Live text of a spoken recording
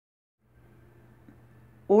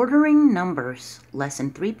Ordering numbers,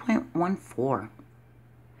 lesson 3.14.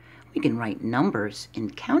 We can write numbers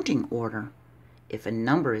in counting order. If a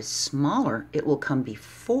number is smaller, it will come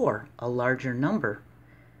before a larger number.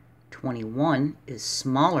 21 is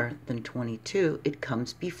smaller than 22. It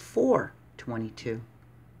comes before 22.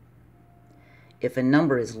 If a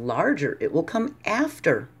number is larger, it will come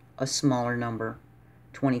after a smaller number.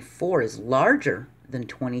 24 is larger than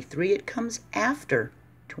 23. It comes after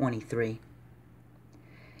 23.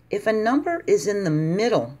 If a number is in the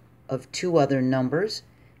middle of two other numbers,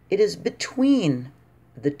 it is between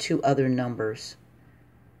the two other numbers.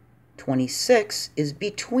 26 is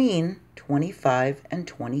between 25 and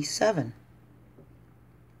 27.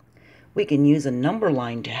 We can use a number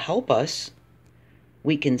line to help us.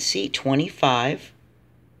 We can see 25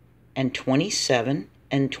 and 27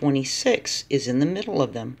 and 26 is in the middle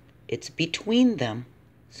of them. It's between them.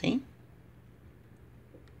 See?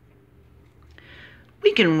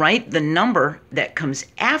 We can write the number that comes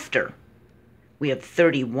after. We have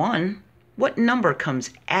 31. What number comes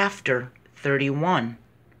after 31?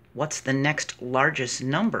 What's the next largest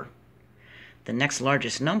number? The next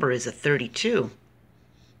largest number is a 32.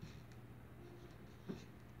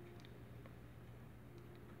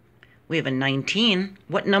 We have a 19.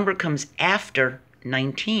 What number comes after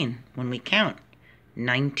 19 when we count?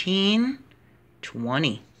 19,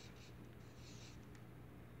 20.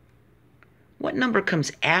 What number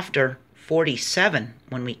comes after 47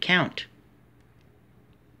 when we count?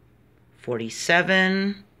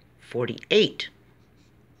 47, 48.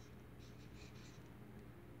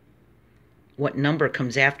 What number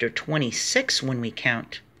comes after 26 when we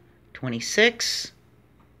count? 26.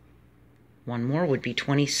 One more would be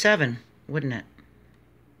 27, wouldn't it?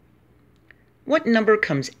 What number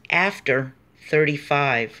comes after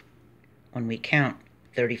 35 when we count?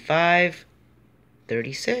 35,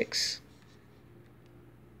 36.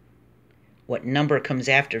 What number comes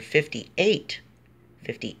after 58?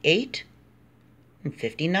 58 and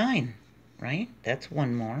 59, right? That's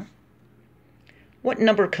one more. What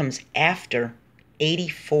number comes after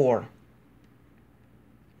 84?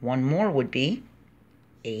 One more would be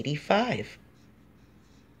 85.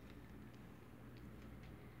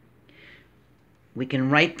 We can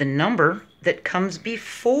write the number that comes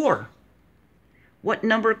before. What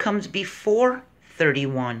number comes before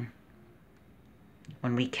 31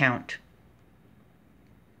 when we count?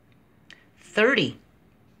 30.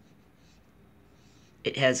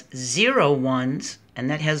 It has 0 ones, and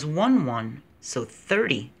that has 1 1, so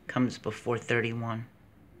 30 comes before 31.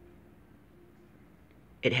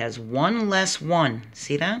 It has 1 less 1,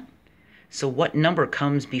 see that? So what number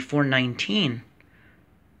comes before 19?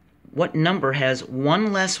 What number has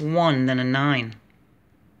 1 less 1 than a 9?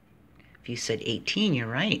 If you said 18, you're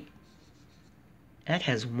right. That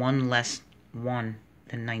has 1 less 1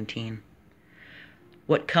 than 19.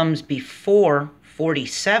 What comes before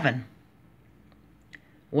 47?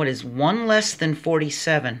 What is 1 less than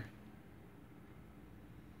 47?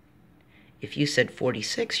 If you said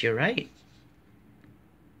 46, you're right.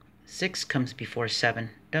 6 comes before 7,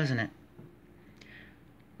 doesn't it?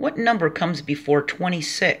 What number comes before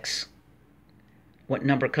 26? What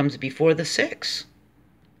number comes before the 6?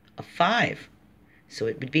 A 5. So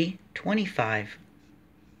it would be 25.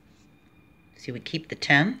 See, we keep the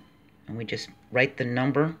 10, and we just write the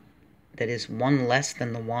number that is 1 less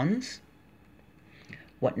than the ones.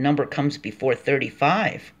 What number comes before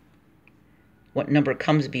 35? What number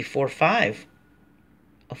comes before 5?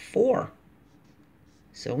 A 4.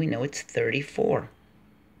 So we know it's 34.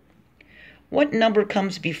 What number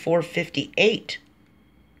comes before 58?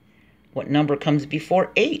 What number comes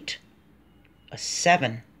before 8? A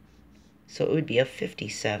 7. So it would be a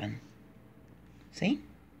 57. See?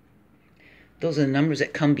 Those are the numbers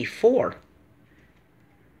that come before.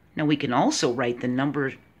 Now we can also write the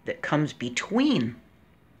number that comes between.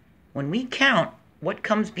 When we count, what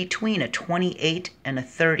comes between a 28 and a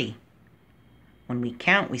 30? When we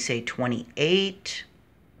count, we say 28,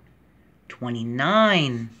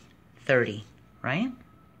 29, 30, right?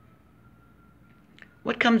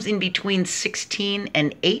 What comes in between 16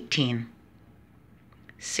 and 18?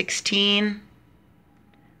 16,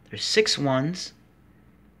 there's 6 ones.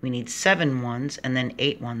 We need 7 ones and then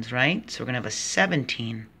 8 ones, right? So we're going to have a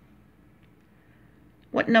 17.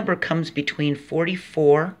 What number comes between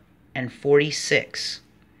 44 and 46?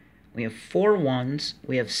 We have 4 ones,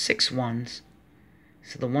 we have 6 ones.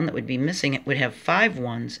 So the one that would be missing it would have 5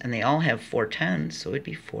 ones, and they all have 4 tens, so it would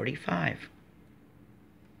be 45.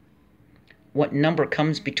 What number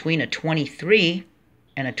comes between a 23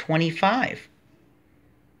 and a 25?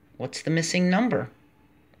 What's the missing number?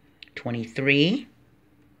 23,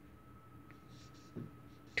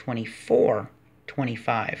 24,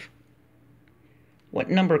 25. What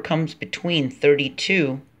number comes between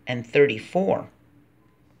 32 and 34?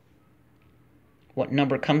 What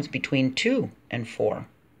number comes between 2 and 4?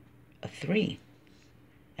 A 3.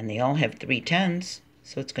 And they all have 3 tens,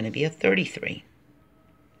 so it's going to be a 33.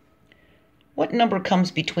 What number comes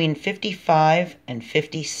between 55 and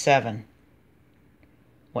 57?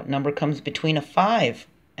 What number comes between a 5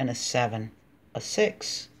 and a 7? A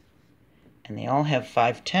 6. And they all have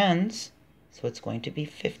 5 tens, so it's going to be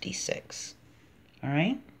 56. All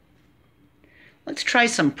right? Let's try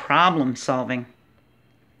some problem solving.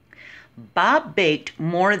 Bob baked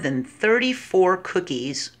more than 34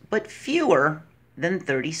 cookies, but fewer than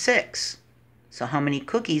 36. So how many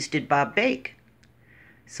cookies did Bob bake?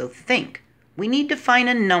 So think. We need to find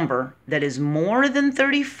a number that is more than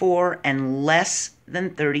 34 and less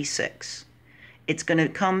than 36. It's going to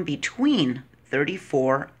come between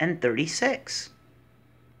 34 and 36.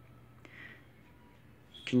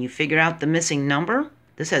 Can you figure out the missing number?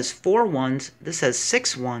 This has 4 ones. This has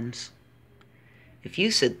 6 ones. If you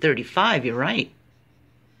said 35, you're right.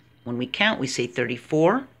 When we count, we say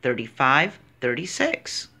 34, 35,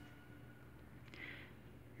 36.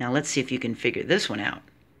 Now let's see if you can figure this one out.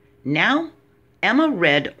 Now, Emma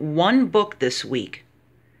read 1 book this week.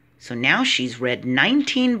 So now she's read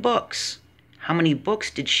 19 books. How many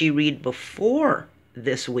books did she read before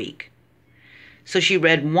this week? So she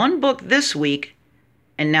read 1 book this week,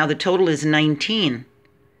 and now the total is 19.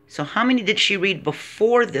 So how many did she read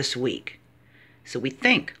before this week? So we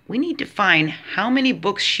think we need to find how many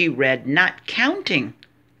books she read, not counting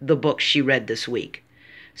the books she read this week.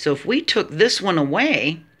 So if we took this one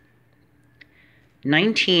away,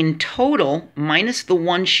 19 total minus the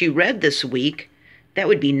one she read this week, that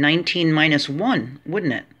would be 19 minus 1,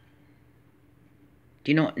 wouldn't it?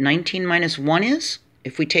 Do you know what 19 minus 1 is?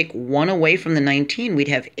 If we take 1 away from the 19, we'd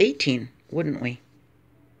have 18, wouldn't we?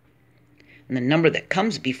 And the number that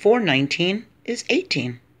comes before 19 is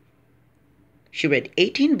 18. She read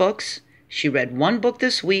 18 books, she read 1 book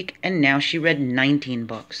this week, and now she read 19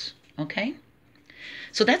 books. Okay?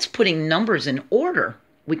 So that's putting numbers in order.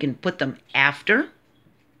 We can put them after,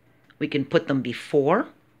 we can put them before,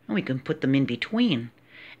 and we can put them in between.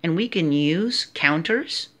 And we can use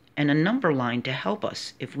counters and a number line to help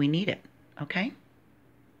us if we need it. Okay?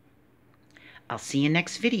 I'll see you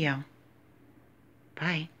next video.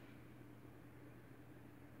 Bye.